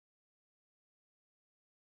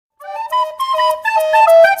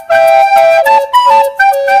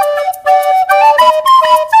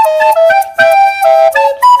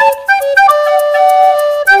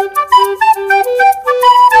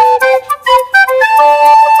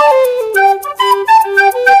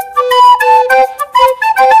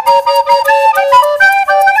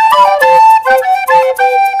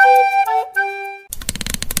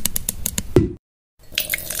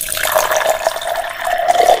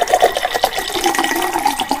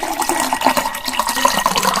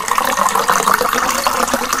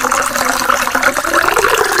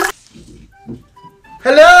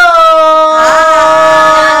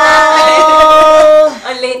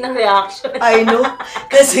I know.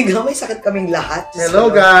 Kasi nga may sakit kaming lahat. Hello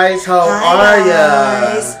guys, how are ya?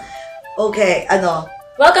 Okay,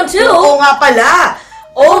 Welcome to... Oo nga pala.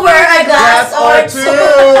 Over a Glass or Two.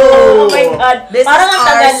 Oh my God. This Parang is ang our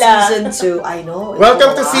tagal season 2. I know.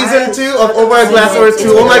 Welcome to season 2 of Over a Glass or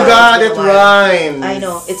Two. Oh my God, it rhymes. I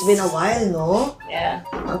know. It's been a while, no? Yeah.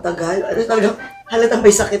 Ang tagal. Talagang halatang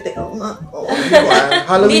may sakit eh. Oo nga.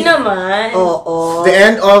 Hindi naman. Oo. The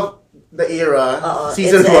end of the era,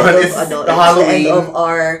 season 1 is the Halloween. The end of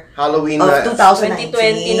our Halloween of 2019 2020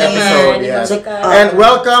 episode. naman. Yeah. So, And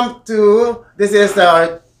welcome to, this is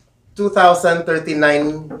our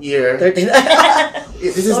 2039 year. 13.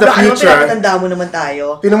 This is the future. Pinapatanda mo naman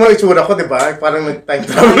tayo. Tinan mo yung itsura ko, di ba? Parang nag-time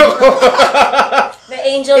travel ako. The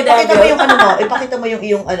angel Ipakita mo devil. yung mo. Ipakita mo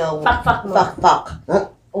yung Fuck mo. Fuck. Huh?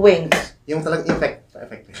 Wings. Yung talagang effect.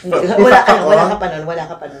 Wala ka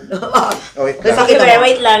pa nun. Oh, wait lang. Ipakita mo.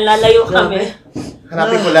 Wait lang, lalayo kami.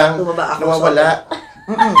 Hanapin ko lang. Tumaba ako. Nawawala.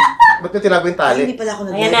 Ba't ko tinago yung tali? Hindi pala ako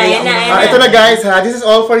nag- Ayan na. Ito na guys ha. This is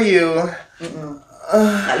all for you.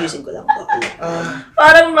 Ayusin ko lang.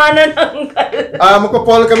 Parang manananggal.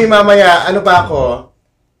 Magpo-poll kami mamaya. Ano ba ako?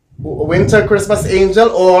 Winter Christmas Angel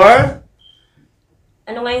or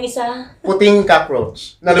Ano nga yung isa? puting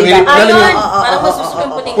cockroach? Na Ayun! lumilipad. Parang masusunod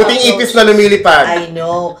yung puting Puting ipis na lumilipad. I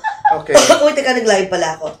know. Okay. Uy, teka, nag-live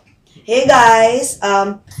pala ako. Hey guys,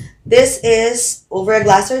 this is Over a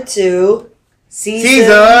Glass or Two,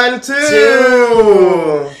 Season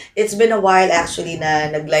 2! It's been a while actually na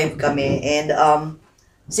nag-live kami and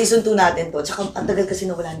season 2 natin to. Tsaka ang tagal kasi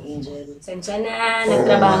nawala ni Angel. Sensya na,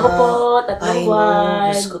 nagtrabaho po, Ay, 3 no. buwan.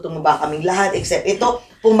 Diyos ko, tumaba kaming lahat except ito,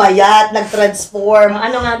 pumayat, nag-transform.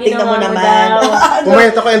 Ano nga Tingnan mo ginawa mo naman. daw?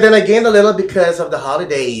 Pumayat ako and then I gained a little because of the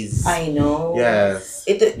holidays. I know. Yes.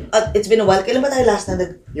 It's been a while. Kailan ba tayo last na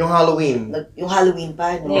Yung Halloween. yung Halloween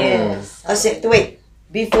pa, no? Yes. Kasi, wait,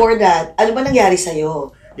 before that, ano ba nangyari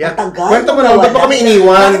sa'yo? Yeah. Ang tagal. Kwento mo naman, ba't mo kami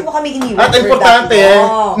iniwan? Bakit mo kami iniwan? At for importante, that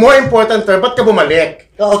long? more important, ba't ka bumalik?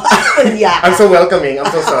 Oo. Yeah. I'm so welcoming. I'm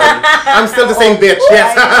so sorry. I'm still the same bitch.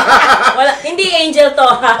 Yes. Wala, hindi angel to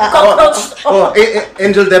ha. Cockroach to.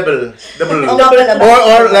 Angel Devil.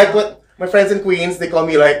 Or like what my friends in Queens, they call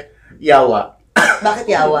me like Yawa. Bakit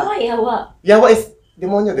yawa? Ay, hawa. Yawa is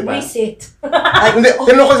demonyo, di ba? Visit. Hindi,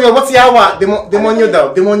 tinanong ko siya, what's Yawa? Demonyo daw.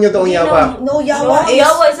 Demonyo daw ang Yawa. No, yawa is...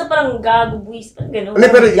 Yawa isa parang gago, buwis, parang gano'n. Hindi,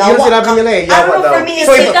 pero yun Yawa ang sinabi ka- nila eh. I don't Yawa know, daw. for me, it's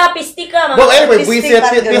Pistika, mga... Well, anyway, Pistik, buisit,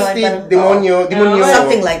 parang ganun, pistik, parang- demonyo.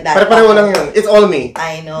 Something like that. Pareho lang yun. It's all me.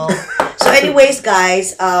 I know. So anyways,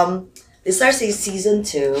 guys, this is our season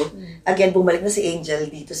 2. Again, bumalik na si Angel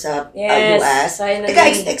dito sa Yes, US. finally.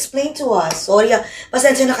 Teka, explain to us. Sorry,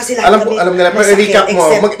 pasensya na kasi lahat Alam nila, pero may sakit, recap mo.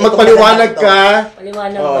 except itong Magpaliwanag naganap ka.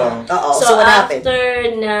 Paliwanag Oo. ba? Oo. So, So what happened? after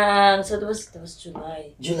ng... So, that was July.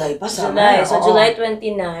 July pa, sama. July. So, Oo. July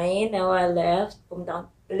 29, now I left, pumunta akong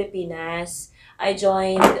Pilipinas. I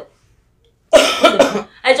joined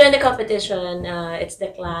the competition. It's The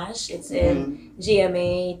Clash. It's in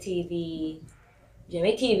GMA TV,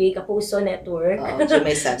 Kapuso Network.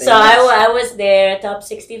 July 7. So, I was there, top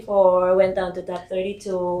 64, went down to top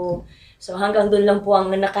 32. So, hanggang doon lang po ang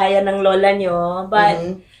nakaya ng lola nyo. But,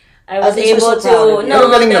 I was At least able you're so proud of to... you. Pero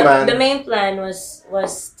galing naman. The main plan was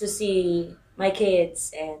to see my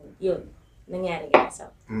kids and yun, nangyari nga. So,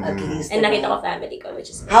 At least. and nakita ko family ko, which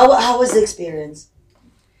is How was the experience?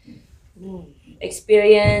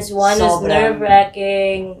 experience. One was Sobrang.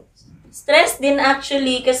 nerve-wracking. Stress din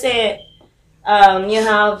actually kasi you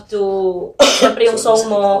have to, siyempre yung song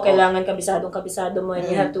mo, kailangan kabisado mo and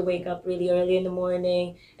you have to wake up really early in the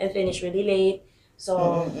morning and finish really late.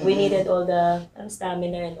 So, we needed all the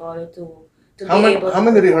stamina and all to How be able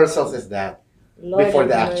many rehearsals is that? Lord before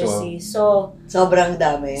the have actual? mercy. So, Sobrang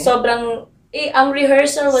dami. ang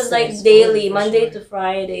rehearsal was like Stressful, daily, for Monday sure. to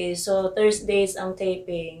Friday. So, Thursdays ang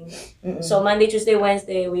taping. So, Monday, Tuesday,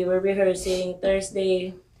 Wednesday, we were rehearsing.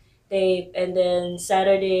 Thursday, tape. And then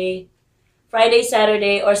Friday,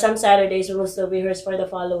 Saturday, or some Saturdays, we will still rehearse for the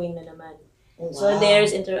following na naman. Oh, So, wow.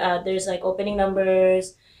 there's like opening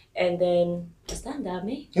numbers. And then, basta ang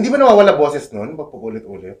dami. Hindi ba nawawala boses nun?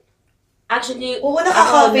 Papulit-ulit? Actually, Oo,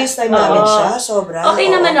 nakaka-FaceTime namin siya. Sobra.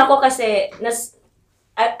 okay Oo. naman ako kasi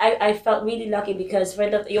I felt really lucky because for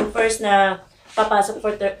yung first na papasok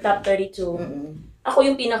for top 32, ako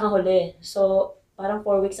yung pinakahuli. So, parang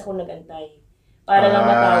 4 weeks ako nagantay para lang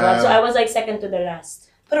matawag. So, I was like second to the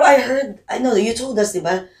last. Pero I know, you told us, di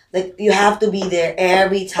ba? Like, you have to be there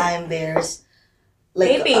every time there's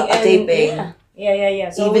like Taping. a taping. Yeah. Yeah.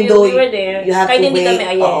 So Even we though were there. you have Kahit to hindi wait.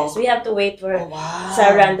 kami, yes. We have to wait for Wow.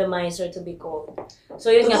 sa randomizer to be called. So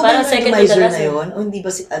yun nga, Totoo parang ba yung second to randomizer the na last. yun? O hindi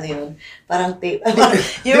ba ano yun? Parang tape.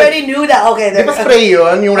 You already knew that. Okay. Di ba spray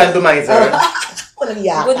yun, yung randomizer? Walang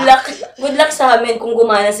yaka. Good luck sa amin kung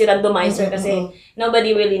gumana si randomizer kasi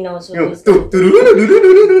nobody really knows. So Yung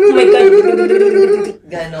oh my God.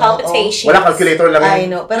 Ganon. Palpitation. Wala, calculator lang I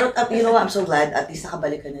yun. know. Pero you know what? I'm so glad at least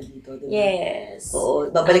nakabalik ka na dito. Diba? Yes.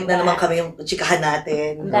 Oo. Babalik na I'm naman back. kami yung chikahan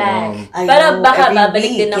natin. Back. I Pero know, baka every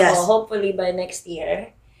babalik din week, ako, yes. hopefully by next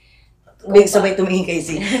year. Big sabay tumingin kay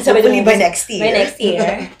Z. Sabay Hopefully tumingin by kay Z. next year. By next year.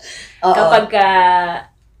 Oo. Kapag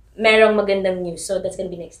merong magandang news. So that's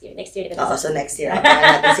gonna be next year. Next year. Oo, so next year,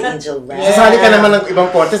 abangan natin si Angel Ram. Sasali ka naman ng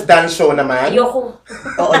ibang contest, dance show naman. Ayoko.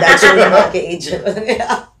 Oo, dahil siya naman kay Angel.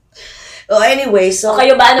 Oh, anyway, so... So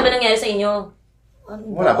kayo ba? Ano ba nangyari sa inyo? Ano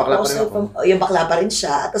Wala, bakla pa rin aside ako. from- yung bakla pa rin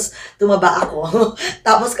siya. Tapos, tumaba ako.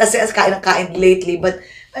 Tapos kasi as kain ng kain lately. But,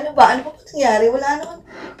 ano ba nangyari? Wala naman.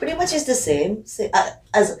 Pretty much is the same.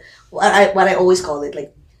 As what I always call it,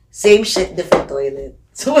 like, same shit, different toilet.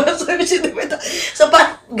 So, same shit, different toilet. So,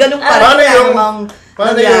 ganun pa rin. Paano Wala yung- namang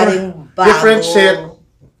paano nangyaring yung bago. different shit?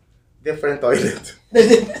 Different toilet.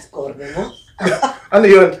 Corner mo? Ano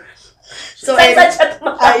yun? So, Saan and- siya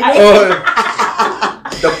I know.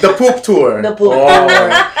 Oh, the poop tour. The poop Oh. tour.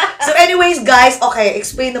 So anyways, guys, okay,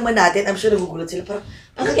 explain naman natin. I'm sure nagugulat sila. Parang,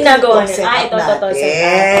 bakit ginagawa ito niyo? Ah, ito, natin?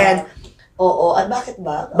 set Oo, at bakit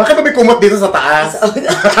ba? Bakit ba may kumot dito sa taas?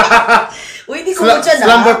 Uy, hindi ko siya na.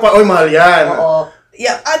 Slumber pa. Oy, mahal yan. Oo.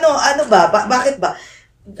 Yeah, ano ba? Bakit ba?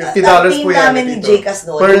 $50 Team po yan namin ni dito. Jcas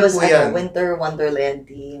noon. Per It was po yan. Winter Wonderland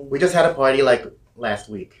team. We just had a party like last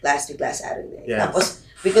week. Last Saturday. Yes. Tapos,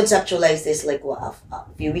 we conceptualized this like a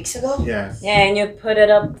few weeks ago. Yes. Yeah, and you put it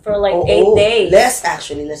up for like Oo, 8 days. Less than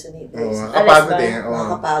 8 days. Oh, kapagod ba? eh. Oh.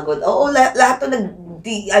 Nakakapagod. Oo, lahat to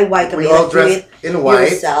nag-DIY kami. We all Like, do it dressed in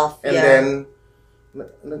white. yourself. And Yeah. then,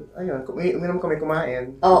 ayun, uminom kami,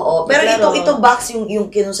 kumain. Oo. Pero Pero- ito box yung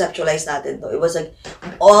kinonceptualize natin to. It was like,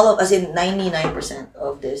 all of, as in 99%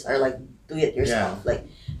 of this are like, do it yourself. Like,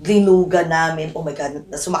 glinugan namin. Oh my God,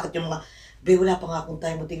 sumakit yung mga, be, wala pa nga akong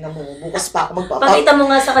time mo, tingnan mo. Bukas pa ako Pakita mo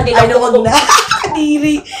nga sa kanila. Ano, wag na.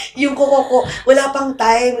 Kadiri. Yung kuko ko. Wala pang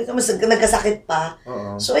time. Mas nagkasakit pa.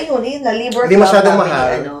 Oo. So, ayun na. Liver Hindi club masyadong namin,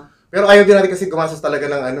 mahal. ano. Pero ayaw din natin kasi gumastos talaga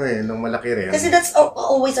ng ng malaki rin. Kasi that's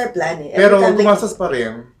always our plan eh. Every Pero time, like, gumastos pa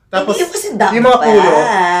rin. Tapos, hindi kasi dapat. yung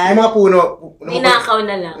mga puno, Ninakaw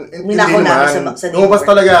na lang. Ninakaw namin sa neighbor. Lumabas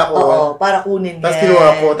talaga ako. Oo, para kunin Tapos yan. kinuha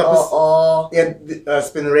ko, tapos- Oo. Yan,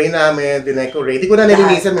 spinray namin, dinecorate. Di ko na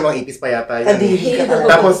nilinisan, may mga ipis pa yata. Yan. Kadiri ka talaga.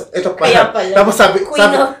 Tapos, ito pa. Kaya pala. Tapos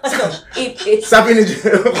Queen of ipis. sabi ni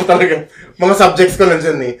ako talaga, mga subjects ko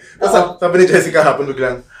nandyan eh. Tapos Oo. sabi ni Jessica hapon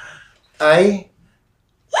biglang,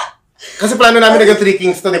 kasi plano namin naging 3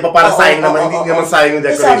 Kings to, di ba? Para Oo, sayang naman, oo, hindi oo. naman sayang yung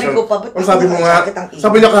Eh, decoration. sabi ko pa, ba't Ano sabi mo ang nga? sakit ang ipis?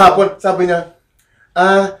 Sabi niya kahapon, sabi niya,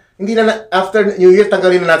 hindi na, after New Year,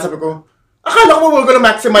 tanggalin na natin. Sabi ko, akala ko we're gonna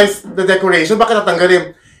maximize the decoration, bakit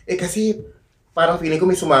natanggalin? Kasi, parang feeling ko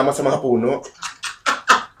may sumama sa mga puno.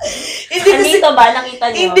 Hindi kasi, Andito ba? Nakita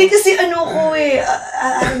niyo? hindi kasi ano ko eh.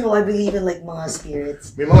 I don't know, I believe in like mga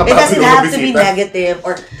spirits. May mga It doesn't bago have na to be bisita. negative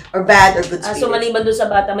or bad or good spirits. So maliban doon sa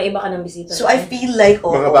bata, may iba ka ng bisita. So I feel like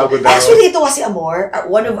Mga bago daw. Actually ito kasi Amor,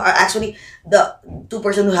 one of our actually the two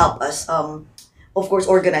person who helped us of course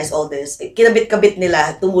organize all this. Kinabit-kabit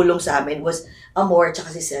nila, tumulong sa amin was Amor tsaka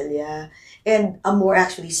si Celia. And Amor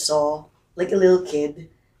actually saw like a little kid.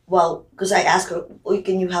 Well, because I asked her, "Uy,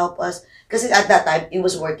 can you help us?" Kasi at that time, it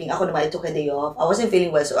was working. Ako naman, I took a day off. I wasn't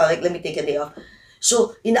feeling well, so I like, let me take a day off.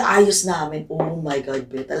 So, inaayos namin. Oh my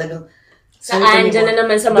God, be. Talagang, Saan? Diyan na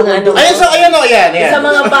naman sa mga Doon. ano. Ayan. Sa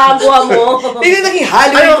mga bagwa mo. Biglang naging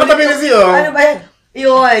Halloween. Ayaw, katabi na siya. Ano ba yan?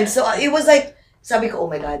 Yun. So, it was like, sabi ko,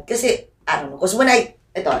 oh my God. Kasi, I don't know. Because when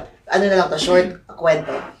ito, ano na lang to, short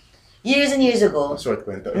kwento. Years and years ago, Short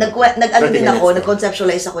kwento. nag-ano 30 din ako, minutes.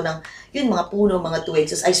 nag-conceptualize ako ng, yun, mga puno, mga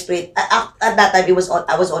twigs. So, I sprayed, at that time,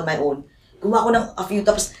 I was on my own. Gumawa ko ng a few,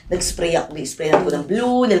 tapos nag-spray ako ng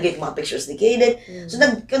blue, nilagay ko mga pictures ni Kaden. So,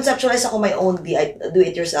 nag-conceptualize ako my own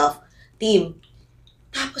do-it-yourself team.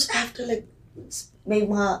 Tapos, after like, may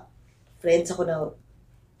mga friends ako na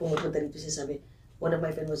pumupunta dito, sabi, one of my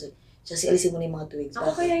friends was like, Chelsea, alisin mo na yung mga twigs.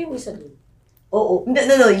 Ako kaya yung isa dun. Oo.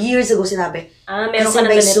 No. Years ago sinabi, Meron kasi ka na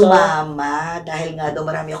may ganito. sumama dahil nga daw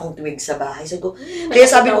marami akong twigs sa bahay. Sabi ko, kaya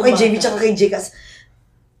sabi ko kay JB tsaka kay Jcas,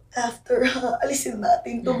 after, alisin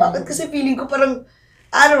natin to. Bakit? Kasi feeling ko parang,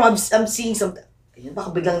 I don't know, I'm seeing something. Ayun,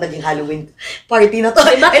 baka biglang naging Halloween party na to.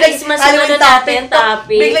 Iba Christmas yung ano natin,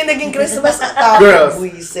 topic. Biglang naging Christmas topic. Girls,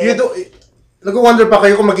 Buisit. you do, nag-wonder pa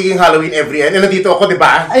kayo kung magiging Halloween every end. Nandito ako, di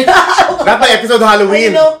ba? Lahat ng episode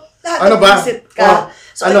Halloween. I know. Lahat Ano ng ba? visit ka. Oh,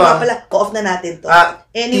 So, ano, ano nga pala, co-off na natin to.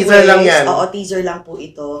 Teaser lang yan. Oo, teaser lang po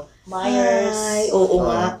ito. Myers. Hi, oo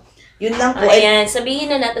nga. Yun lang po. Ayan, sabihin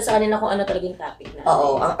na natin sa kanila kung ano talagang topic na.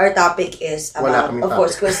 Oo, our topic is Wala about, kaming of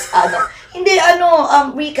course,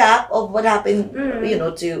 recap of what happened,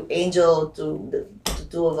 to Angel, to the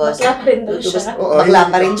two of us. Bakla pa rin daw To us. siya. Oo, Bakla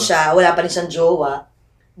hindi pa rin ko- siya. Wala pa rin siyang jowa.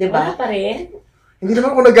 Diba? Wala pa rin. Hindi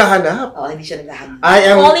naman ako naghahanap. Oo, hindi siya naghahanap. I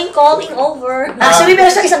am... Calling over. Actually,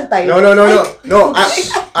 meron siyang isang time. No.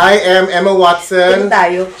 I am Emma Watson. Tingin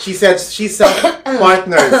tayo. She said she's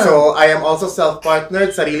self-partnered. So, I am also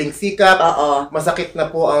self-partnered. Sariling sikap. Oo. Masakit na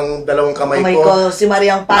po ang dalawang kamay Kamay ko. ko, si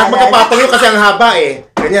Mariang At Palad. magkapatong yun kasi ang haba eh.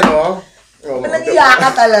 Ganyan, oh. Nangiya ka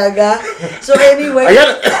talaga. So anyway. Ayan!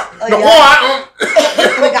 Ayan. Naku ha!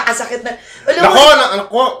 Magkakasakit na. Alam Nako! mo,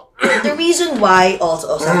 Nako! the reason why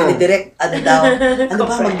also, sabi ni Direk, ano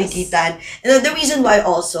ba, magdikitan. And the reason why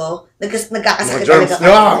also, nagkakasakit Mga germs talaga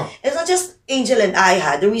niya. It's not just Angel and I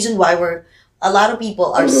had. The reason why a lot of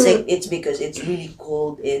people are sick, it's because it's really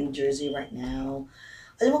cold in Jersey right now.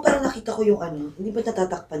 Alam mo, parang nakita ko yung hindi ba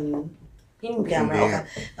natatakpan yun? Yung camera,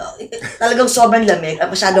 okay. Talagang sobrang lamig.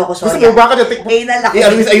 Masyado ako sorry. Gusto mo ba ka natin? Anal ako.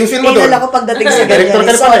 Ayusin mo doon. Anal ako pagdating sa Director ganyan.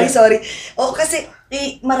 ka na pala. Sorry. Kasi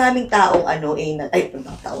maraming taong anal.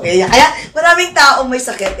 Kaya maraming taong may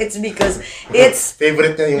sakit. It's because it's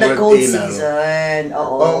Favorite niya yung the word cold anal. season.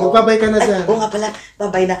 Oo. Oh, magbabay ka na dyan. Oo nga pala.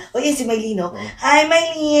 Babay na. O yan si Maylino. Hi,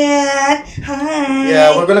 Maylin! Hi!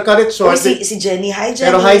 Yeah, we're gonna cut it short. Si Jenny. Hi, Jenny.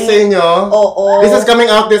 Pero hi sa inyo. Oo. This is coming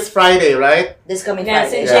out this Friday, right? This coming Yeah,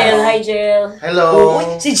 si Friday. Jill. Hi, Jill. Hello.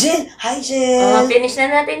 Oo. Si Jill. Hi, Jill. Finish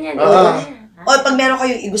na natin yan. O, pag meron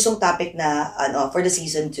kayong gustong topic na, for the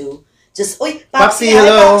season 2, just, Papsi, hi,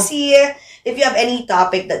 hello. Papsi. If you have any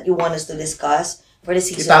topic that you want us to discuss for the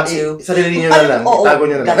season 2. Sarili nyo na lang. Oo, Itago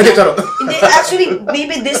nyo na lang. ganun. Hindi, charot. Hindi, actually,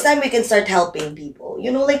 maybe this time we can start helping people.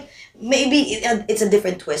 Maybe it's a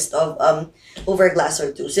different twist of Over a Glass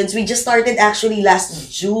or Two. Since we just started actually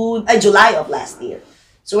July of last year.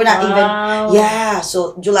 So we're not even,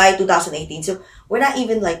 so July 2018. So we're not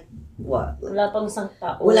even what? Wala pang isang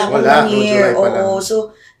tao. Wala pang Wala, year. July pa lang. Oo.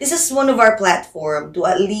 So this is one of our platform to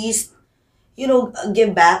at least,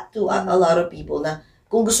 give back to a lot of people na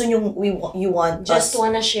kung gusto nyo, you want Just us.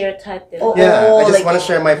 wanna share type. Oo. Yeah, I just like- want to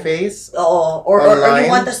share my face. Or Online. you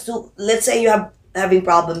want us to, let's say you have having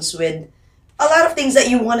problems with a lot of things that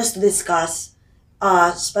you want us to discuss,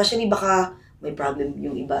 especially baka may problem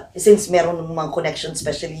yung iba. Since meron ng mga connection,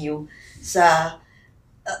 especially you sa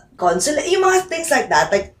consulate, yung mga things like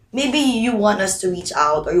that. Like, maybe you want us to reach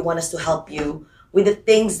out or you want us to help you with the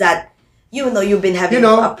things that, you've been having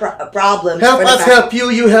problems. Help for the us past- help you,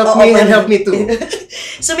 you help me, and help me too.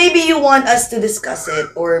 So maybe you want us to discuss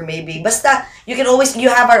it, or maybe basta you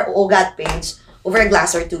have our OGAT page, Over a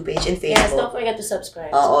Glass or Two page in Yes, Facebook. don't forget to subscribe.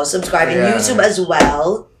 Subscribe in Yeah. YouTube as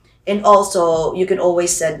well. And also, you can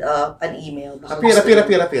always send an email. Baka gusto Apira.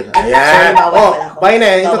 nyo. Ayan. Sorry, bawal pala ako. Bye na.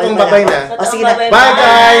 Ito Bawal tong pala babay ako. na. Oh, sige na. Bye,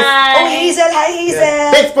 guys. Oh, Hazel! Hi, Hazel!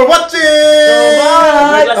 Thanks for watching!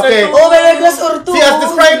 Bye! Okay. Over a Glass or Two! See us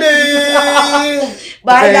this Friday!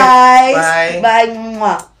 Bye, Okay. guys! Bye. Bye!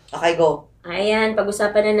 Mwah. Okay, go. Ayan,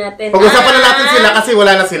 pag-usapan na natin. Pag-usapan na natin sila kasi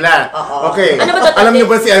wala na sila. Oo. Okay. Ano ba to, Alam niyo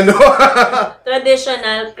ba si ano?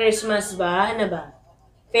 Traditional Christmas ba? Ano ba?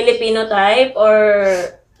 Filipino type or...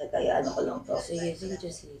 Kaya ko lang to. Sige,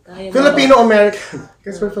 Jessie. Kaya mo. Filipino-American.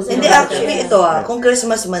 Kasi we're Filipino. Hindi, actually, ito kung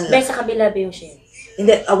Christmas man lang. Bes, sa kabila ba yung share?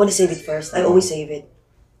 Hindi, I wanna save it first. I always save it.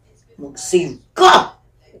 Mag-save ka!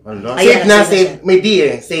 Ano? Ayan, Saved na, save saved. May D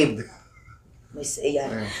eh. Saved.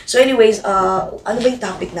 Ayan. So anyways, ano ba yung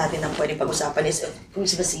topic natin na pwede pag-usapan is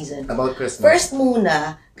Christmas season. About Christmas. First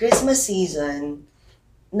muna, Christmas season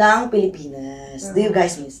ng Pilipinas. Do you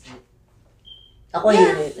guys miss it? Ako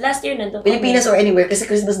hate it. Last year nandun. Pilipinas or anywhere kasi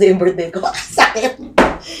Christmas Day yung birthday ko. Sakit!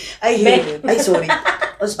 I hate it. Ay, sorry.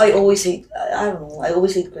 I always hate, I don't know, I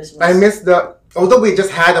always hate Christmas. I miss although we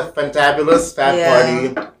just had a fantabulous fat Yeah. party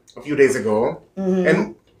a few days ago,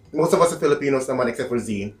 and most of us are Filipinos naman except for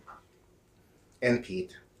Z and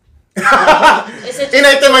Pete. Is it...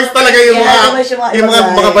 In-itemize talaga yung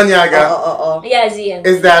mga banyaga. Oo. Yeah, Zian.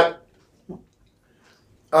 Is that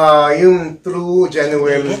yung true,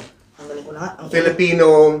 genuine Ang galing ko na nga. Ang Filipino,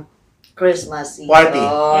 Christmas season. Party.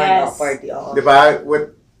 Yes. Party, oo. di ba?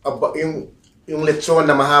 With yung lechon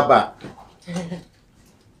na mahaba.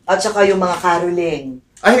 At saka yung mga caroling.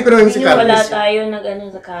 Ay, hindi ko naman si Wala Carlos. tayo nag-ano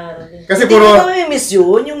sa Carol. Kasi Hindi ko puro, kami miss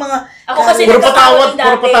yun. Yung mga Ako kasi Puro nagkakaroon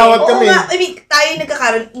patawad dati. kami. Oo nga, I mean, tayo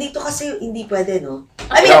nagkakaroon. Dito kasi hindi pwede, no?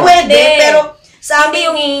 I mean, No. pwede, Hindi. pero sa Hindi amin,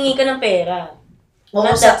 yung hihingi ka ng pera. Oo,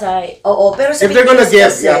 Not that type. Oo, pero sa If they're gonna give,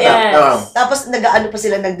 Pilipinas kasi, yeah. tapos nag-ano pa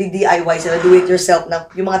sila, nagdi-DIY sila, do it yourself na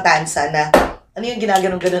yung mga tansa na ano yung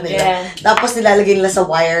ginaganon-ganon nila. Yeah. Tapos nilalagay nila sa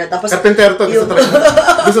wire. Tapos Carpentero to,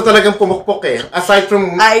 gusto talagang pumukpok eh. Aside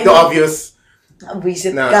from I the know. obvious.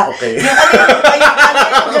 visit Na, ka. okay. Yung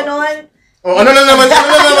yung ganon. Oh, ano na naman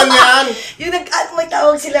yan? Yung may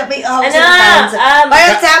tawag sila, may Ano? sila tansa.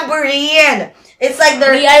 Parang tambourine. It's like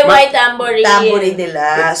their DIY tambourine. tambourine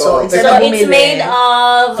nila. So, Ito. instead So of it's bumili, made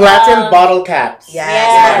of Flattened bottle caps. Yes,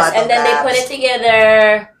 Yes, bottle and then they caps. put it together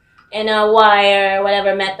in a wire,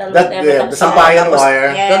 whatever metal, That, whatever. yeah, the tapos- sampayan Tapos, wire.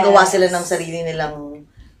 Yeah. gagawa sila ng sarili nilang,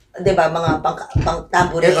 di ba, mga pang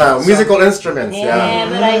tambourine. Musical instruments, Yeah, yeah.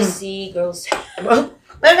 but I see girls.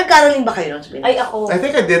 Pero nagkaroling ba kayo nun? Ay, ako. I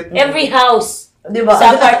think I did. Every house. Di ba?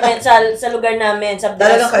 Sa apartment, sa lugar namin,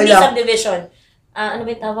 Talagang hindi kailangan. subdivision. Ano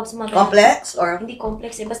ba yung tawag sa mga Complex? Or? Hindi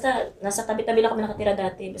complex eh. Basta, nasa tabi-tabi lang kami nakatira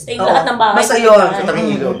dati. Basta yung Oo. lahat ng bahay. Basta puntahan. yun, sa tabing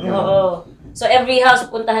ilog. Oo. So, every house,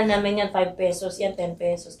 puntahan namin yan, 5 pesos. Yan, 10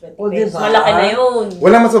 pesos, 20 O, pesos. diba? Malaki na yun.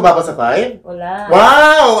 Wala mas mababa sa 5? Wala.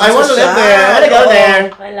 Wow! I want to live there. I want to go Oo. there.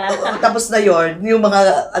 Wala. Tapos na yon yung mga,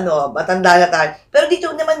 matanda na tayo. Pero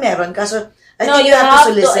dito naman meron, kaso, I No, think you have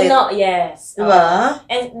to, solicit. yes. Diba?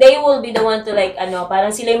 And they will be the one to like,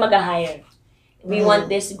 parang sila yung mag-hire. We want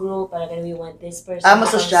this group, parang we want this person.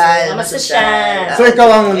 Masosyal. Masosyal. So, ikaw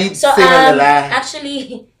ang lead So, singer nila.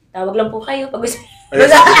 actually, tawag lang po kayo pag gusto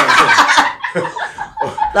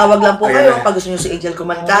Tawag lang po Ayun kayo na. pag gusto nyo si Angel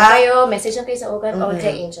kumanta. kayo, message lang kayo sa ugat o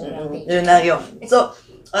kay Angel Randy. Yun na yun. So,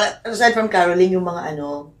 aside from Caroline, yung mga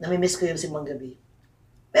namimiss ko yung Simbang Gabi.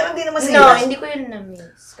 Pero hindi naman No, sila. hindi ko yun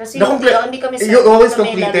na-miss. Kasi Na-complete- hindi kami You always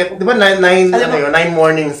kami complete it. lagi Di ba 9 Alam mo- 9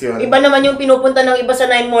 mornings yun? Iba naman yung pinupunta ng iba sa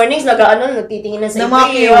 9 mornings, nagtitingin na sa Na mga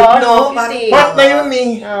iba. cute, no? Part na yun eh.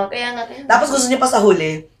 Kaya nga. Tapos gusto niya pa sa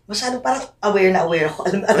huli, masyado parang aware na aware ako.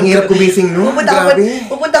 Ang hirap kumising nun. Grabe.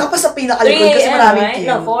 Pupunta ka pa sa pinakalikod 3 kasi a.m., maraming right? queue.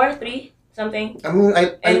 No, 4, 3, something. I mean,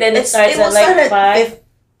 And then it It starts will at like start at 5.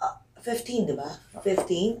 15, di ba?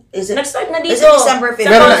 15? Is it? Nag-start na Is dito. it December 15?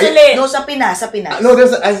 Sa consulate. No, sa Pinas, sa Pinas. no,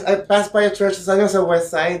 I passed by a church sa west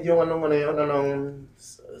side, yung ano mo na yun, anong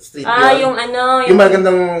street yun. Yung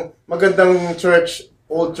magandang church,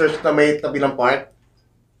 old church na may tabi ng park.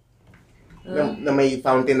 Na may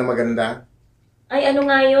fountain na maganda. Ay, ano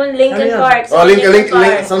nga yun? Lincoln Ano yun? Park. Oh,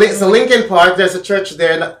 Park. so Lincoln Park, there's a church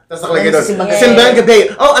there. Tapos nakalagay doon. Simbang Gabi. Simbang Gabi.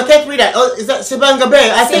 Oh, I can't read that. Oh, is that Simbang Gabi?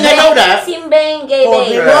 I think I know that. Simbang Oh, Gabi.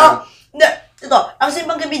 di ba? Ito, ang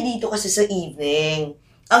Simbang Gabi dito kasi sa evening.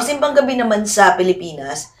 Ang Simbang Gabi naman sa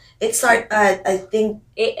Pilipinas, it start at, I think,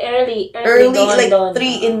 Early dawn, like dawn.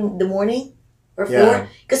 3 in the morning or 4. Yeah.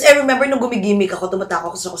 Kasi I remember nung gumigimik ako,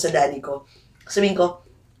 tumatakot ako sa daddy ko. Sabihin ko,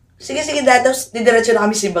 sige, dad, tapos didiretso na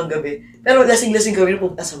kami Simbang Gabi. Pero lasing-lasing kami,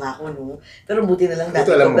 pupunta sa Mako, no? Pero buti na lang daddy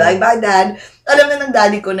Ito alam ko. mo. Bye, dad. Alam na ng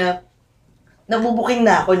daddy ko na nabubuking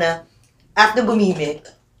na ako na after gumimik,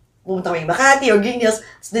 pumunta kami Makati or Guinness,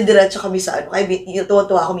 tapos didiretso kami sa Kaya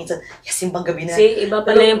tuwa-tuwa ako minsan, yes, Simbang Gabi na. Kasi iba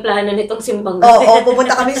pala yung plano nitong Simbang Oo, Gabi.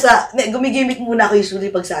 pupunta kami gumigimik muna ako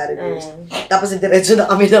usually pag Saturdays. Tapos didiretso na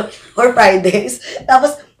kami or Fridays.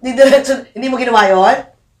 Tapos didiretso, hindi mo ginawa yun?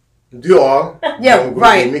 Hindi ah. Yeah, Yung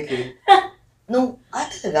right. gumigimik eh.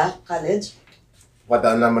 Talaga? College?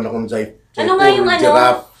 Padaan naman akong Ano nga yung ano?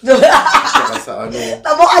 Giraffe. Saka sa ano.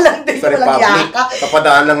 Tamo ka lang din, Sa walang Republic. yaka.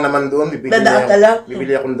 Papadaan lang naman doon. Dadaan ka lang?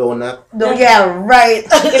 Bibili akong donut. Yeah, right.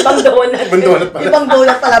 Ibang donut. Ibang donut pala. Ibang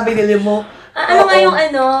donut pala binili mo. Ano nga Oo. yung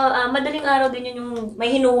madaling araw din yun yung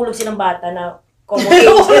may hinuhulog silang bata na common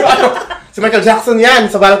angel. Si Michael Jackson yan.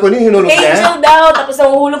 Sa balcony, hinulog niya. Angel daw, tapos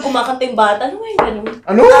nahuhulog kumakanta yung bata. Ano nga yung ganun?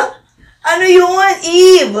 Ano? Ano yun,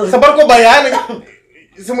 Eve? Sa barko ba yan?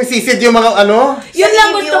 Sumisisid yung mga ano? Yun Sa lang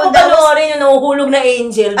Eve gusto yun, ko that was- panoorin yung nahuhulog na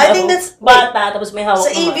angel. I daw. think that's- Bata, tapos may hawak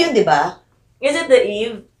Sa na Eve mic. yun, di ba? Is it the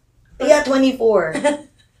Eve? Yeah, 24.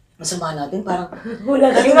 Masama natin, parang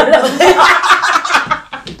Wala tayong alam.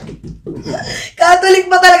 Catholic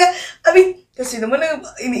ba talaga? I mean, kasi naman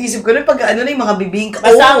iniisip ko na pag yung mga bibing.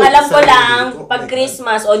 Basta ang alam ko sorry. lang, Oh pag my God.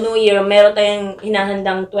 Christmas o New Year, meron tayong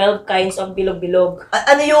hinahandang 12 kinds of bilog-bilog.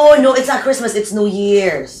 Ano yun? No, it's not Christmas, it's New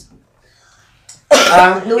Year's.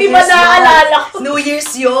 New Iba Year's naalala yun. ko. New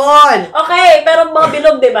Year's yun. Okay, pero mga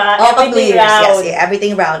bilog, di ba? Oh, pag New Everything Year's, round. yes, yeah,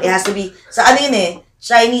 everything round. It has to be, sa ano yun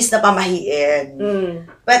Chinese na pamahiin. Mm.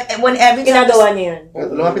 But when every time, Ginagawa niya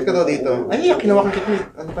yun. Lumapit ka daw dito. Ay, kinuha kong kitmit.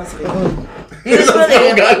 Ano ba? Sige.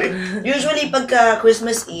 usually pagka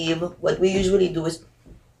Christmas Eve, what we usually do is,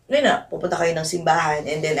 pupunta kayo ng simbahan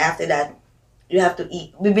and then after that, you have to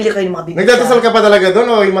eat. Bibili kayo ng mga bibig. Nagdadasal ka pa talaga doon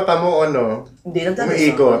o yung mata mo ano? Hindi, nagdadasal.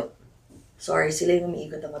 Umiikot. Sorry, sila yung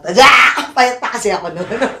umiikot ang mata. Payat pa kasi ako noon.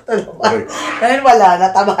 Oy. Ngayon wala,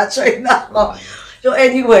 natabatsyoy na ako. So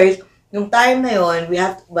anyways, yung time na yon, we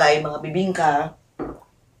have to buy mga bibingka.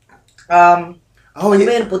 Oh, ano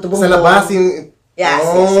ba yun? Puto sa bongbong. labas yung... Yes,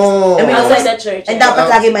 oh. yes, yes. I mean, Outside the church. And dapat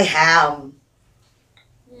lagi may ham.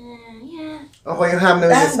 Okay, yung ham na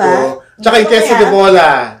Tama. miss ko. Tsaka yung Gusto ko queso yan. de bola.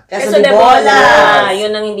 Queso Queso de de bola. bola.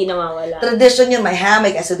 Yun ang hindi nawawala. Tradition yun, may ham,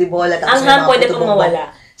 may queso de bola. tapos Ang may ham mga pwede puto pong bongbong. mawala.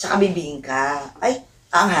 Tsaka bibingka. Ay,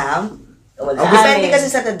 ang ham? Wala. Ang Depende amin. kasi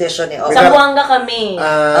sa tradition eh. May Sa Okay. Buanga kami.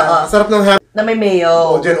 Oo. Sarap ng ham. Na may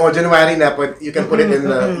mayo. January na, but you can put it in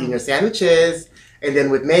your sandwiches, and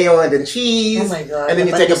then with mayo, and then cheese, Oh my God, and then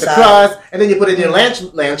you dapat take up the isa. crust, and then you put it in your lunch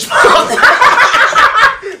box.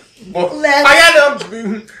 Lunch. Ayan,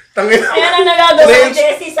 tangin. Ayan ang nagagawa ni Lynch.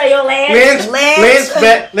 Jessie sa'yo, Len.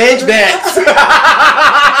 Lynch bets.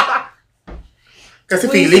 Kasi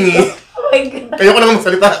feeling eh. Oh my God. Ayoko naman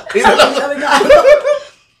magsalita. Ayun na lang. Sabi ko,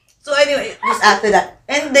 so anyway, just after that.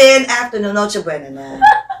 And then, after no, Noche Buena na.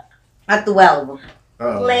 At 12. Oo.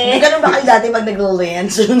 Hindi Len. ganun ba kayo dati pag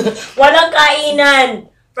nag-lunch? Walang kainan.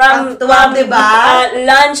 From, Tuwag, diba?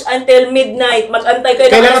 lunch until midnight. Mag-antay kayo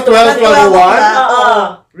ng Kailangan 12, 12, 1? Oo.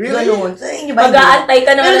 Really? Ganun. Sa inyo ba? Mag-aantay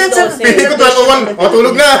ka ng Pero alas nasa- 12. Hindi ko 12, 1. O,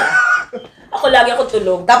 tulog na. Ako lagi ako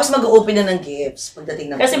tulog. Tapos mag-open na ng gifts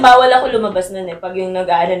pagdating ng... Kasi bawal ako lumabas nun eh. Pag yung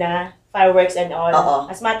nag-ano na, fireworks and all. Oo.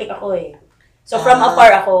 Asthmatic ako eh. So from Ah.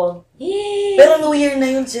 afar ako, yay! Pero New Year na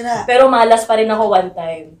yun sila. Pero malas pa rin ako one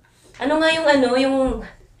time. Ano nga yung yung...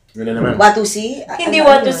 Yun na naman. What to see? Hindi Ano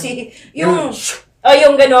what to yun? see. Yung...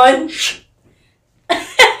 yung ganon.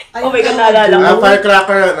 Ay, Oh my God, tawag naalala doon. ko.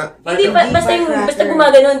 Firecracker. Hindi, Hindi basta yung... firecracker. Basta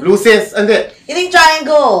gumaganon. Luces. Hindi. Yun yung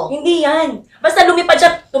triangle. Hindi yan. Basta lumipad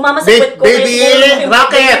siya, tumama sa puwet ko. Baby Kaya-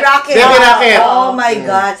 rocket. Rocket. Baby rocket. Oh my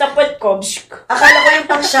God. Sa puwet ko. Bshk. Akala ko yung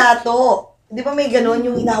pang shato. Di ba may ganun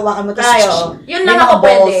yung hinahawakan mo? tapos Tayo. Yun lang may ako mga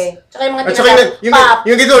balls. pwede. Tsaka yung mga At saka pop.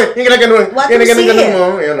 yung gito, yung ginaganon. What Yung to ganun see? mo.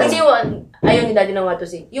 Yun o. Kasi ayaw ni daddy ng what to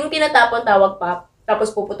see. Yung tinatapon tawag pop,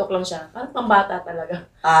 tapos puputok lang siya. Parang pambata talaga.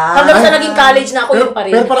 Hanggang sa naging college na ako, Pero, yung pa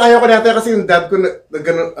rin. pero parang ayaw ko dati kasi yung dad ko,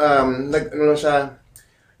 ano lang siya,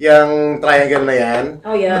 yung triangle na yan.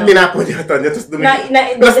 Oh, yeah. Tinapon niya ito niya, tapos Na-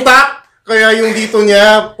 na-stuck. Kaya yung dito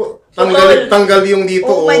niya, tanggal yung dito.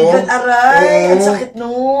 Oh my God, aray! Oo. Ang sakit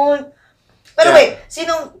nun. Pero Yeah. wait,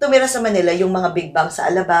 sinong tumira sa Manila? Yung mga Big Bang sa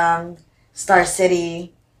Alabang, Star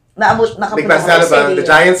City, nakapunta Big Bang ka sa ba? Alabang, the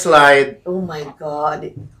Giant Slide. Oh my God.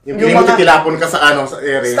 Yung piling mo titilapon ka sa sa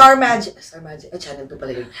area. Star Magic. Ay, channel 2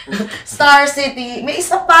 pala yun. Star City. May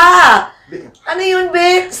isa pa. Ano yun,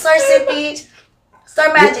 Vic? Star City.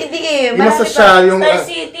 Star Magic. Hindi eh. Yung Marami social, pa. yung... Star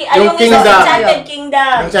City. yung Yung Kingdom. Enchanted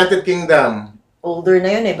Kingdom. Enchanted Kingdom. Older na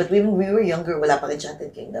yun eh. But when we were younger, wala pa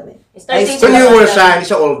Enchanted Kingdom eh. Star High City. So school. newer siya, hindi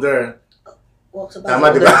siya older. Oh, so Tama,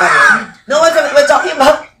 older di ba? pa rin. No, we're talking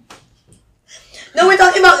about... No, we're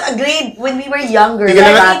talking about a grade when we were younger.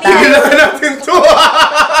 Tignan like na natin to.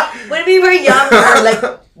 When we were younger, like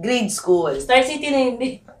grade school. Star City na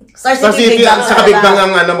hindi. Star Sa City, City, Big Bang, sa Big Bang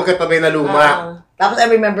ang magkatabi na luma. Tapos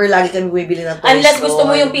I remember lagi kami bumibili ng toy Unless store. gusto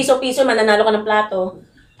mo yung piso-piso, mananalo ka ng plato.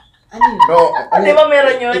 Ano yun? So, Di ba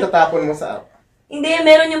meron yun? Itatapon mo sa... Hindi,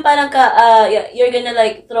 meron yung parang you're gonna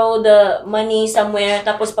like throw the money somewhere,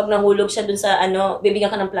 tapos pag nahulog siya dun sa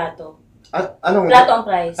bibigyan ka ng plato. Anong... Plato ang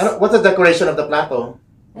price. What's the decoration of the plato?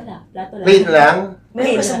 Wala, plato lang. Plain lang?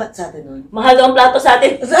 Meron ba Wala. sa atin nun? Mahal daw ang plato sa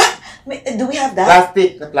atin. Do we have that?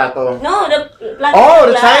 Plastic na plato. No, the plato. Oh,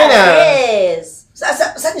 the glass. China. Yes.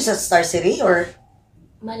 Saan yung sa Star City or?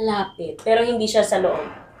 Malapit, pero hindi siya sa loob.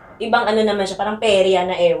 Ibang naman siya, parang perya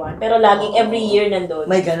na ewan. Pero laging every year nandun.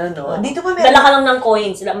 May ganun, no? Dito ba Dala meron? ka lang ng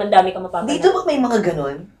coins, mandami ka mapapala. Dito ba may mga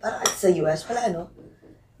ganun? Parang sa US, wala ano?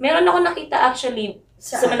 Meron ako nakita actually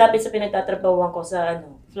sa Saan? malapit sa pinagtatrabahuan ko sa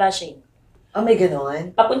Flushing. Ah, may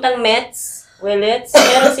ganun? Papuntang Mets, Willits,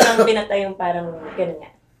 meron silang pinatay yung parang ganun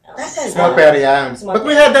nga. Talaga? Small periang. Small But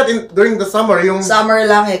we had that during the summer, yung Summer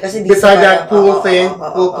lang eh, kasi dito beside that parang- pool oo, thing, oo,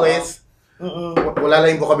 oo, pool oo. place. Mm-mm. Wala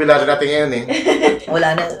lang yung vocabulary natin ngayon eh.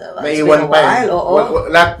 Wala na. May It's iwan been a pa eh. while, Oo.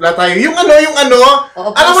 Lahat tayo. Yung ano? Oo,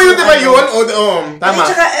 Alam mo yun, di ba ano. yun? Tama. At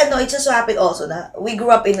saka, it just so happened also na we grew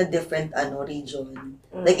up in a different region.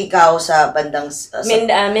 Like ikaw sa bandang sa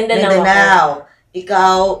Mindanao. Mindanao.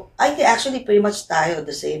 Ikaw, actually pretty much tayo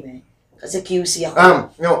the same eh. Kasi QC ako.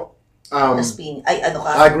 Tas ay ano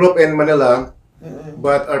ka? I grew up in Manila, Mm-mm.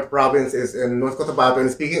 but our province is in North Cotabato. And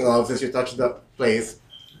speaking of, since you touched the place,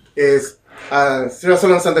 is,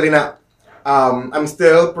 seryoso lang sandali na, I'm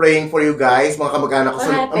still praying for you guys, mga kamag-anak ko.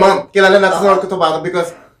 What happened? Mga kilala natin sa North Cotabato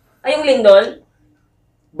because Ay, yung Lindol?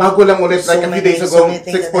 bago lang ulit, like a few days so ago, many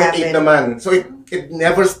things that 6.8 happened. naman. So it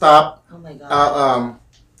never stopped. Oh my God.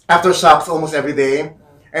 Aftershocks almost every day.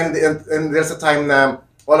 And there's a time na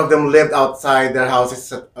all of them lived outside their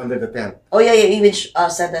houses under the tent. Oh yeah, you even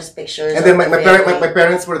sent us pictures. And then of my the family.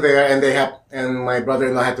 parents were there, and my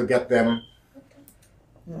brother-in-law had to get them.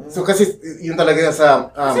 So kasi yun talaga sa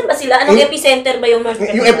Saan ba sila? Anong epicenter ba yung North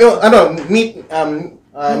meet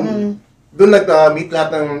doon meet lahat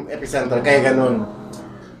ng epicenter kaya ganun.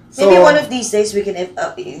 Maybe one of these days we can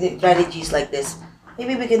strategies like this.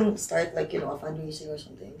 Maybe we can start like a fundraising or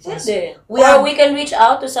something. Pwede. We can reach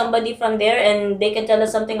out to somebody from there and they can tell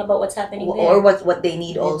us something about what's happening there. Or what they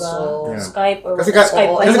need Diba? also. Yeah. Skype or Kasi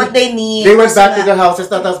Skype. And what they need. They went back to their houses,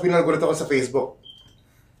 tapos binagulat ako sa Facebook.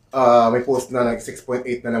 May post na like 6.8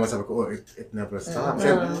 na naman, sabi ko, it never stops.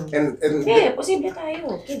 And Posible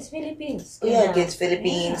tayo. Kids Philippines. Yeah, Kids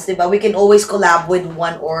Philippines, diba? We can always collab with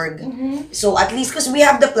one org. So at least, because we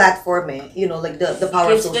have the platform like the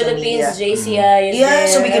power Kids of social Philippines, media. JCI is Yeah,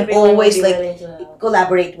 there. so we can Everyone will always be like willing to help.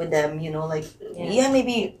 collaborate with them,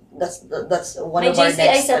 maybe that's one May of our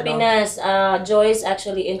JCI next, sa Pinas, Joyce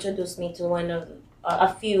actually introduced me to one of,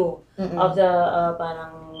 a few of the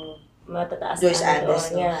parang matataas Joyce na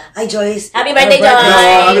Andes. doon. Yeah. Hi, Joyce. Happy birthday, Happy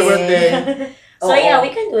Joyce! Happy birthday! So Oo. yeah,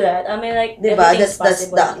 we can do that. I mean, like, Diba? everything's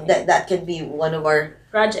That's possible. that can be one of our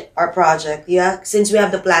Project. project. Yeah, since we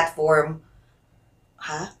have the platform.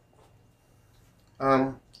 Ha?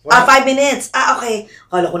 5 5 minutes. Okay.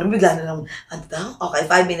 Kala ko na bigla na lang. Ano daw? Okay,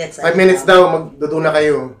 5 minutes. minutes daw, magduduna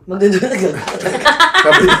kayo. Magdudula ka.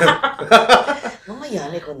 Sabi niya,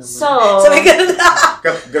 Mamayali ko naman. So, Sabi ka na.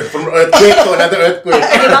 from earthquake to another earthquake.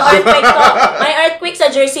 ibang earthquake ko. May earthquake sa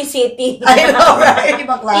Jersey City. I know, right?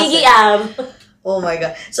 Ibang klase. Iggy Am. Oh my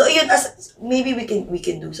God. So, yun, maybe we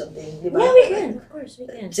can do something, di ba? Yeah, we can. Of course, we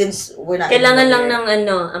can. Since we're not Kailangan even lang there,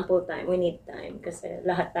 ng ample time. We need time. Kasi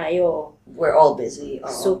lahat tayo we're all busy. Oo.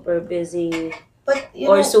 super busy But,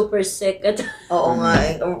 or super sick. At oo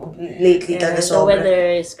nga. Lately talaga the sobra.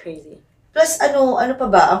 weather is crazy. Plus, ano pa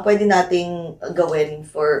ba ang pwede nating gawin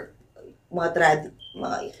for mga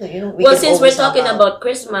we Well, can since we're always help talking out. about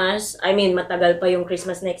Christmas, I mean, matagal pa yung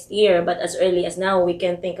Christmas next year, but as early as now, we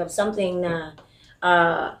can think of something na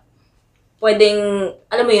pwedeng,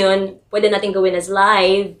 alam mo yun, pwede natin gawin as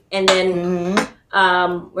live, and then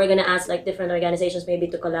we're gonna ask like different organizations maybe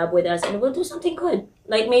to collab with us, and we'll do something good.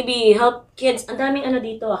 Like maybe help kids. Ang daming ano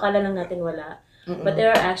dito, akala lang natin wala. But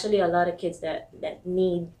there are actually a lot of kids that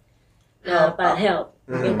need help.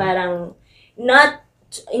 Yung parang,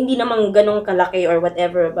 hindi namang ganong kalaki or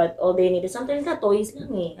whatever, but all they need is something na toys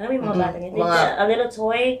lang eh. Alam mo yung mga bata ngayon, a little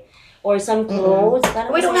toy or some clothes.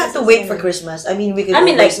 We don't have to wait for Christmas. I mean, we can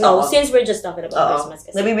like, always, no, since we're just talking about Christmas.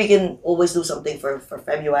 Kasi, maybe we can always do something for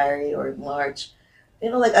February or March.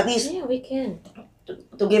 Like at least yeah, we can.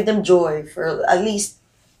 to give them joy for at least.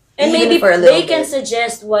 And even maybe for a little they can bit.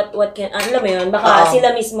 suggest what can, alam mo yun, baka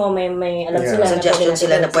sila mismo may alam sila. Suggestion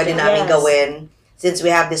sila na pwede namin Yes. gawin since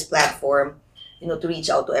we have this platform, to reach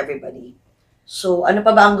out to everybody. So, ano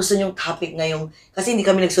pa ba ang gusto nyong topic ngayong, kasi hindi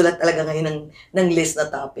kami nagsulat talaga ngayon ng list na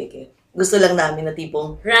topic eh. Gusto lang namin na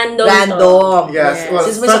tipong Random. Yes, well,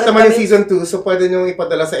 Since may start sakit naman yung kami- season 2, so pwede nyo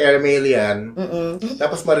ipadala sa airmail yan.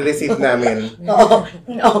 Tapos ma-receive namin. Oo.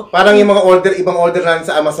 No. Parang yung mga ibang order lang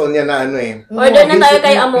sa Amazon yan na ano eh. Order na tayo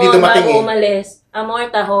kay Amor Hindi dumating bago eh. umalis.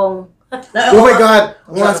 Amor Tahong. Oh my God!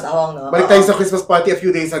 Sarap tahong, no? Balik tayo sa Christmas party a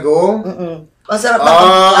few days ago. Ang sarap ng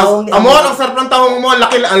tahong ni Amor, ang sarap ng tahong mo. Ang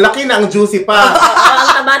laki na, ang juicy pa.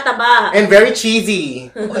 Ang taba-taba. And very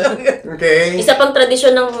cheesy. Okay? Isa pang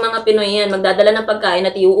tradisyon ng mga Pinoy yan, magdadala ng pagkain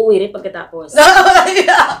at iuuwi rin pagkatapos.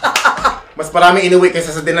 Mas marami inuwi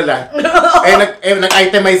kaysa sa dinala.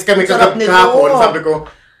 Nag-itemize kami Sarap nito. kahapon. Sabi ko,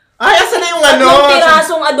 ay, asa na yung ano? Tatlong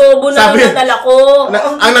pirasong adobo na Sabi- nadala ko.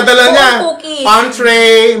 Ang nadala niya, cookies.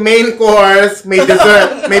 entree, main course, may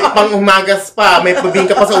dessert, may pang-umagas pa, may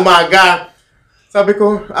bibingka pa sa umaga. Sabi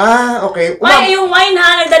ko, okay. Ay, yung wine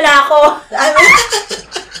ha, nagdala ko.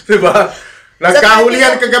 Diba?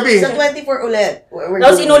 Nagkahulihan kagabi. Sa 24 ulit. We're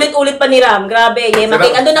Tapos doing- inulit-ulit pa ni Ram. Grabe, yema Sarap.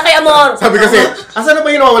 cake. Andun na kay Amor. Sabi kasi, asan na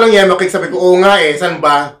ba yung walang yellow cake? Sabi ko, oo nga eh, saan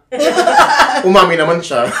ba? Umami naman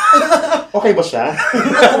siya. Okay ba siya?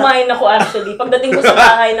 Kumain ako actually. Pagdating ko sa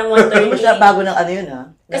bahay ng Siya 1:30. bago ng ano yun ha.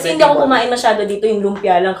 Kasi hindi ako kumain masyado dito, yung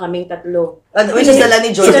lumpia lang kaming tatlo. Which is dala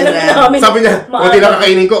ni George and Ram. namin. Sabi niya, kunti lang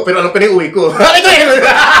kakainin ko, pero alam ko na yung uwi ko.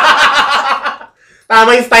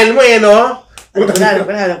 Tama yung style mo eh, no? Alam ko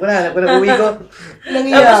na, uwi ko.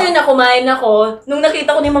 Tapos yun na, kumain ako. Nung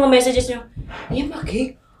nakita ko yung mga messages niyo, yema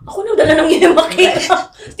cake? Ako nagdala ng yema cake.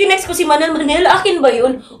 Tinext ko si Manel, akin ba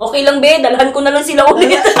yun? Okay lang be, dalhan ko na lang sila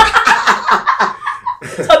ulit.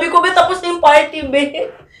 Sabi ko, be, tapos na yung party, be.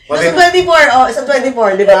 Sa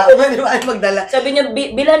 24, di ba? Di ba magdala? Sabi niya,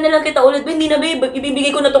 bilhan na lang kita ulit, be, hindi na be,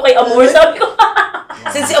 ibibigay ko na to kay Amor. Sabi ko,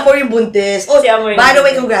 Since si Amor yung buntis. Oh, Si Amor yung by the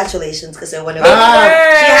way, buntis. congratulations kasi one of Ah.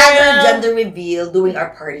 she had her gender reveal during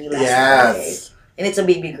our party last Friday. Yes. And it's a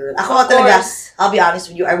baby girl. Ako talaga, course. I'll be honest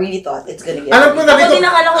with you, I really thought it's gonna get Alam ko Ako din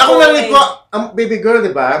akala ko ako boy. narinig ko, baby girl,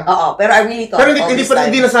 di ba? Oo, pero I really thought Pero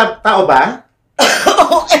hindi na sa tao ba?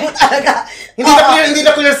 Oo, ayun talaga. Hindi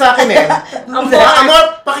na clear sa akin eh.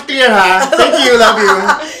 Amor, paki-clear ha. Thank you, love you.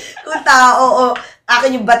 Kung tao, oo.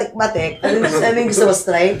 Akin yung batik-batik. Ano yung gusto mo,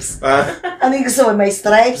 stripes? Ano yung gusto mo, may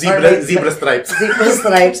stripes? or may- Zebra stripes. Zebra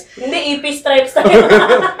stripes. Hindi, EP stripes tayo.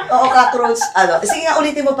 Oo, cockroach. Sige nga,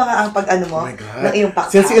 ulitin mo pa nga ang pag-ano mo. Oh my God. Ng iyong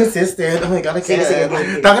pakpak. Since you insisted, oh my God, I Sige, can't.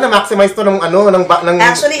 sige. Tanga na maximize to ng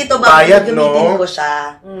Actually, ito ba, bayad, gamitin no? ko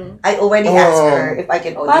siya. I already asked her if I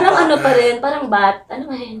can only Parang buy. ano pa rin, parang bat. Ano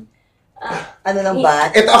ba yun? Ano lang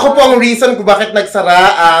ba? Ito ako po ang reason kung bakit nagsara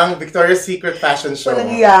ang Victoria's Secret Fashion Show.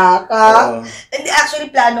 Walang yaka. Oo. Hindi,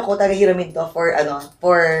 actually, plano ko taga hiramin to for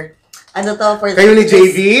Kayo ni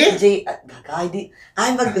JV? Gaga, hindi.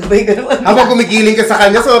 Ay, magbay ganun. Habang gumigiling ka sa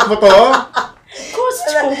kanya, suot mo to?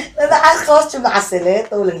 Costume. Naka-costume,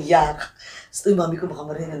 naka-stiletto, walang yaka. Gusto yung mami ko baka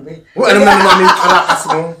marinan, be. Alam na ni mami yung karakas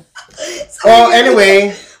mo. Oh,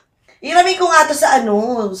 anyway. Hiramin ko nga to sa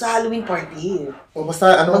sa Halloween party. O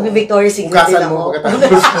basta Magbe-Victoria's Secret din hugasan mo ako.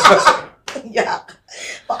 pagkatapos. Yak.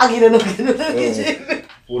 Baka ginanong-ganon ni Oo. JV.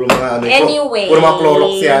 Puro mga Anyway. Puro mga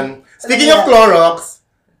Clorox yan. Speaking of Clorox,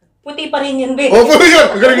 Puti pa rin yun, babe. oh, puro yun!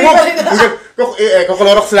 Ang galing mo!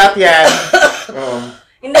 Clorox lahat yan. Oo.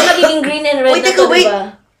 Hindi magiging green and red Wait, na teka, to, wait. diba?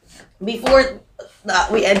 Before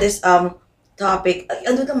we end this topic,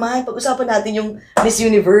 ano naman, pag-usapan natin yung Miss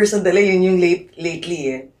Universe, ang dali yun yung lately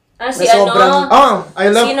eh. Si Na sobrang-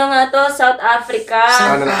 I love Sino nga to? South Africa.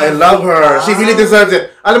 I love her. She really deserves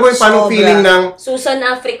it. Alam mo yung paano Sobra. feeling ng Susan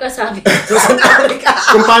Africa, sabi. Susan Africa.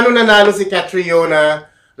 kung paano nanalo si Catriona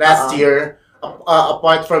last year,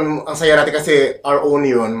 apart from ang saya natin kasi our own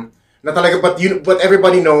yun, na talaga, but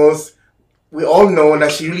everybody knows, we all know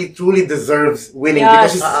na she really truly deserves winning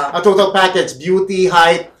because she's a total package, beauty,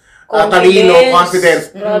 height, talino, confidence.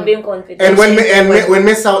 Grabe yung confidence. And when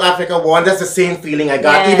Miss South Africa won, that's the same feeling I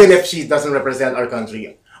got, Yes. even if she doesn't represent our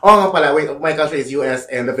country. Oh nga pala, wait, my country is US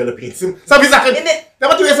and the Philippines. Sabi sa akin, Hindi.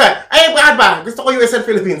 dapat US ah. Ay, bakit ba? Gusto ko US and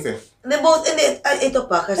Philippines eh. Ito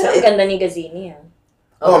pa, kasi Pero ang ganda ni Gazini,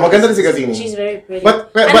 Oh, maganda rin si Gazini. She's very pretty.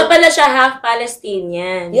 But pala siya, half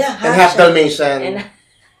Palestinian. yeah, and half siya. Dalmatian. And,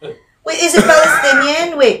 Wait, is it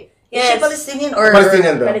Palestinian? Wait, is she Yes. Palestinian or?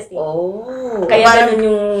 Palestinian daw. Palestinian. Oh. Kaya parang, ganun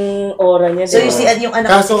yung aura niya. so diba? you see, yung anak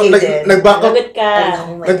Kaso, si Kaden. nag-back up, Lagot ka.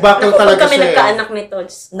 Oh my nag-back up Naku, pag talaga kami siya eh. nagkaanak nito,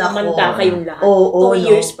 Nako. mamanta kayong lahat. Oo, 2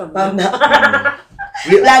 years from Pam now.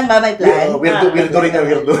 Plan ba? May plan? Weirdo rin yung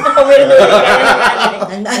weirdo. Weirdo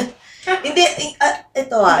rin. Hindi,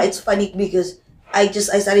 ito it's funny because I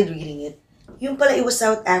started reading it. Yung pala, it was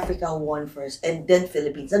South Africa who won first, and then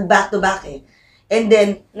Philippines. Back-to-back eh. And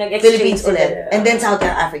then, Nag-exchange Philippines sila. ulit. And then South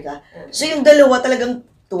Africa. So yung dalawa talagang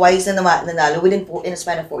twice na nanalo in a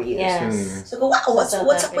span of 4 years. Yes. So, wow, what's South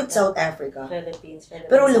up with Africa. South Africa? Philippines.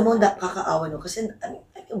 Pero alam mo, kakaawa no, kasi I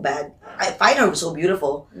feel bad. I find her so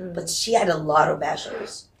beautiful, but she had a lot of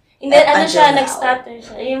bashers. Hindi, ano Until siya, now. nag-stutter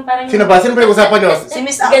siya. Yung parang... Sino ba? Sino ba yung usapan nyo? Si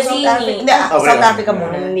Miss Gazini. South Africa. Hindi, Oh, South wala. Africa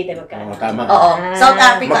muna. Hindi tayo magkaanak. Oh, tama. Oo. South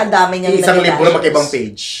Africa, ang dami niyang Isang naging libro na bashers. magkaibang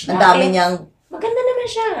page. Ang dami niyang Maganda naman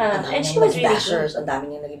siya. And she was really bashers. good. Ang dami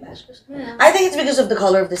niyang naging bashers. I think it's because of the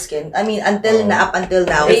color of the skin. I mean, up until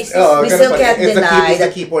now, Racist. we still ganun pa rin. can't It's deny the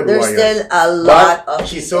that keyboard there's warrior. still a lot of But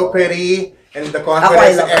she's so pretty, and the Ako, I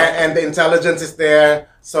confidence love her. and the intelligence is there.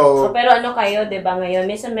 So, So, pero ano kayo, di ba ngayon?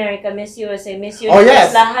 Miss America, Miss USA, Miss Universe, oh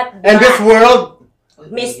yes. lahat And this black. world,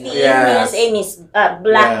 Miss Teen, Yes. USA, Miss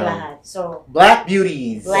Black Yeah. lahat. So, Black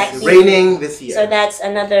Beauties, Black Beauty. reigning this year. so that's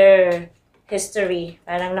another history.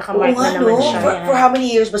 Parang nakamark Oo nga, na naman no? siya. For how many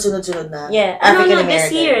years ba sunod-sunod na? Yeah. Ano, African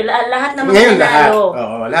this American. year, lahat naman Ngayon lahat. nanalo.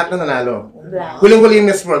 Oo, lahat na nanalo. Black. Huling-huli yung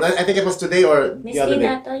Miss World. I think it was today or Miss the other Teen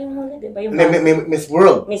day. ata yung huli, di ba? Yung Miss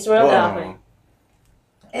World. Miss World, Oo. okay.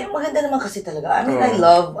 Maganda naman kasi talaga. I mean, Oo. I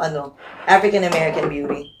love, African American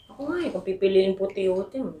beauty. Ay, kung pipiliin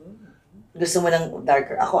puti-uti mo. Gusto mo ng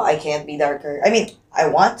darker. Ako, I can't be darker. I mean, I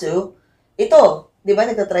want to. Ito, di ba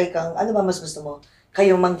nagtatry kang, ano ba mas gusto mo?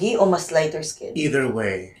 Kayong manggi o mas lighter skin? Either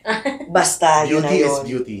way. Basta, yun na Beauty is yun.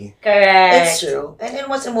 beauty. Correct. It's true. And then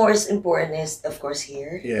what's more important is, of course,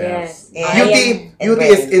 here. Yes. Yes. And- Beauty, and beauty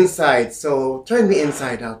brain. is inside. So, turn me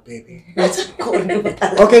inside out, baby. That's cool. Bye,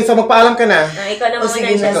 Okay, so magpaalam ka na. Ikaw naman O, sige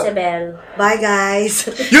muna, na. Jezebel. guys.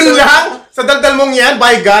 Yun lang? Sa daldal mong yan?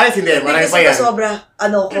 Bye, guys. Hindi, marami Kasi pa yan. sobra,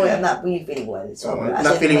 I'm not really feeling well. Sobra. As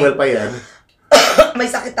Not in, feeling well pa yan. May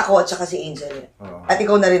sakit ako at saka si Angel. Oo. At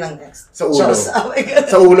ikaw na rin ang next. Sa ulo. Diyos, oh my God.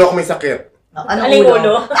 Sa ulo ako may sakit. Anong Aling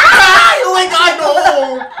ulo. Ay! Oh my God, no!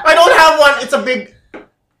 I don't have one. It's a big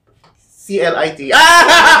CLIT.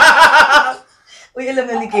 Uy, alam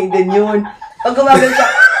na ni Kaden yun. Pag gumagano siya,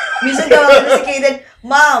 minsan gumagano si Kaden,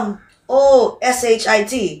 Ma'am,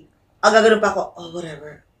 SHIT. Ang gagano pa ako,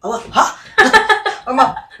 whatever. Ha? Or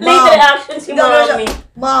Ma'am, Later action si gagano siya, mommy.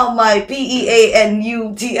 Ma'am, my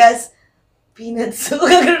PEANUTS. Peanuts.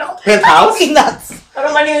 Gagano ako. Penthouse? Peanuts.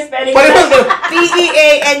 Parang mali yung spelling. Paano ba?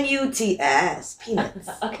 PEANUTS. Peanuts.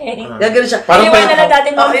 Okay. Gagano siya. Parang Iwan na lang dati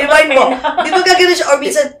Oh, rewind mo. Di ba gagano siya? Or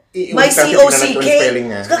minsan, may Tingnan natin COCK. yung spelling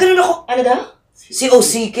niya. Gagano ako. Ano daw?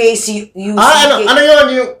 COCK, CUCK. Ano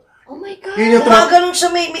yun? Oh my God. Yun yung Gumaganon siya,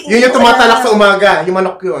 may yun yung tumatalak sa umaga. Yung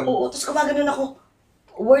manok yun. Oo, tapos gumaganon ako.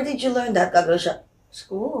 Where did you learn that? Gagano siya.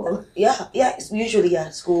 School. Yeah, usually,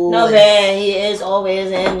 school. No, man. He is always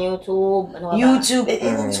in YouTube. Ano ka ba? YouTube, and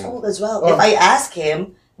in school as well. If I ask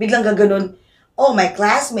him, biglang gaganon, my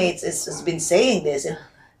classmates has been saying this. And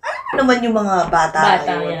ano naman yung mga bata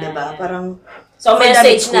ngayon, yeah, di ba? yeah. Parang, So,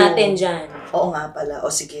 message ko. natin dyan. Oo nga pala. O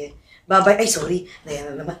sige. Bye-bye. Ay, sorry.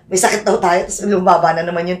 Nayan na naman. May sakit daw tayo. Tapos lumaba na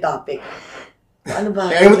naman yung topic. Ano ba?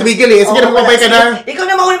 Ayaw mo tumigil eh. Sige na, magbabay ka na. Ikaw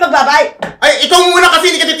na mauna magbabay. Ay, ikaw muna kasi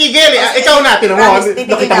hindi ka titigil eh. Ikaw na, tinan mo. Promise,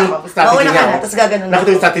 titigil Nakita na mo ako. yung strategy Mauna ka niya. na, tapos gaganon na. Nakita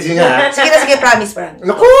yung strategy niya. ha? Sige, promise.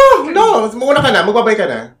 Naku, no. Mauna ka na, magbabay ka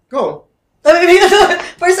na. Go.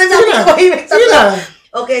 First time Sige natin na. ko Sige na.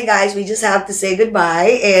 Okay, guys, we just have to say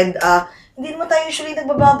goodbye. And, hindi naman tayo usually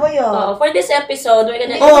nagbababay, For this episode, we're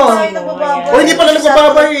gonna... Hindi naman tayo nagbababay. Oh, hindi pala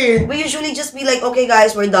nagbababay eh. We usually just be like, okay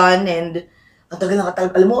guys, we're done. And, ang tagal na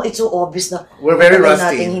katal. Alam mo, it's so obvious na. We're very tagal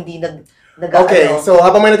rusty. natin hindi Okay, so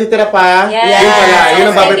habang may natitira pa, Yes. yun pala, yun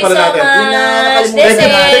ang babay Thank you pala so natin. much. Yun na, This Thank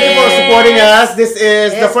you for is- supporting us. This is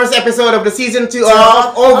the Yes. first episode of the season 2 of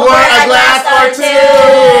Over a Glass or Two.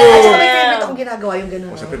 At saka may favorite akong ginagawa yung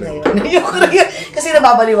gano'n. syempre Ngayon. Yung Korean. Kasi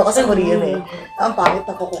nababaliw ako sa Korean eh. Ang pangit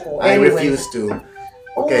na kuko. I refuse to.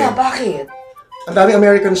 Oo Okay. nga, bakit? Ang daming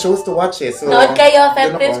American shows to watch eh. So, Nood kayo,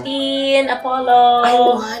 Feb dun ako. 15, Apollo. Ay,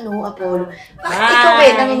 oo nga, no, Apollo. Bakit Bye. ikaw ba,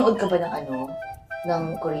 nanonood ka ba ng ng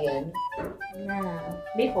Korean?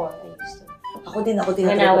 Before, I used to. Ako din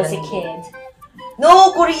When I was a kid.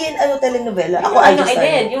 No, Korean, telenovela. Ako, I just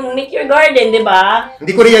did. Yung Make Your Garden, di ba?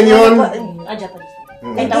 Hindi Korean yun. Japanese.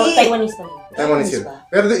 Hmm. Ay, Hindi. Taiwanese naman. Taiwanese yun. ba?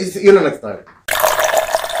 Pero yun ang nag-start.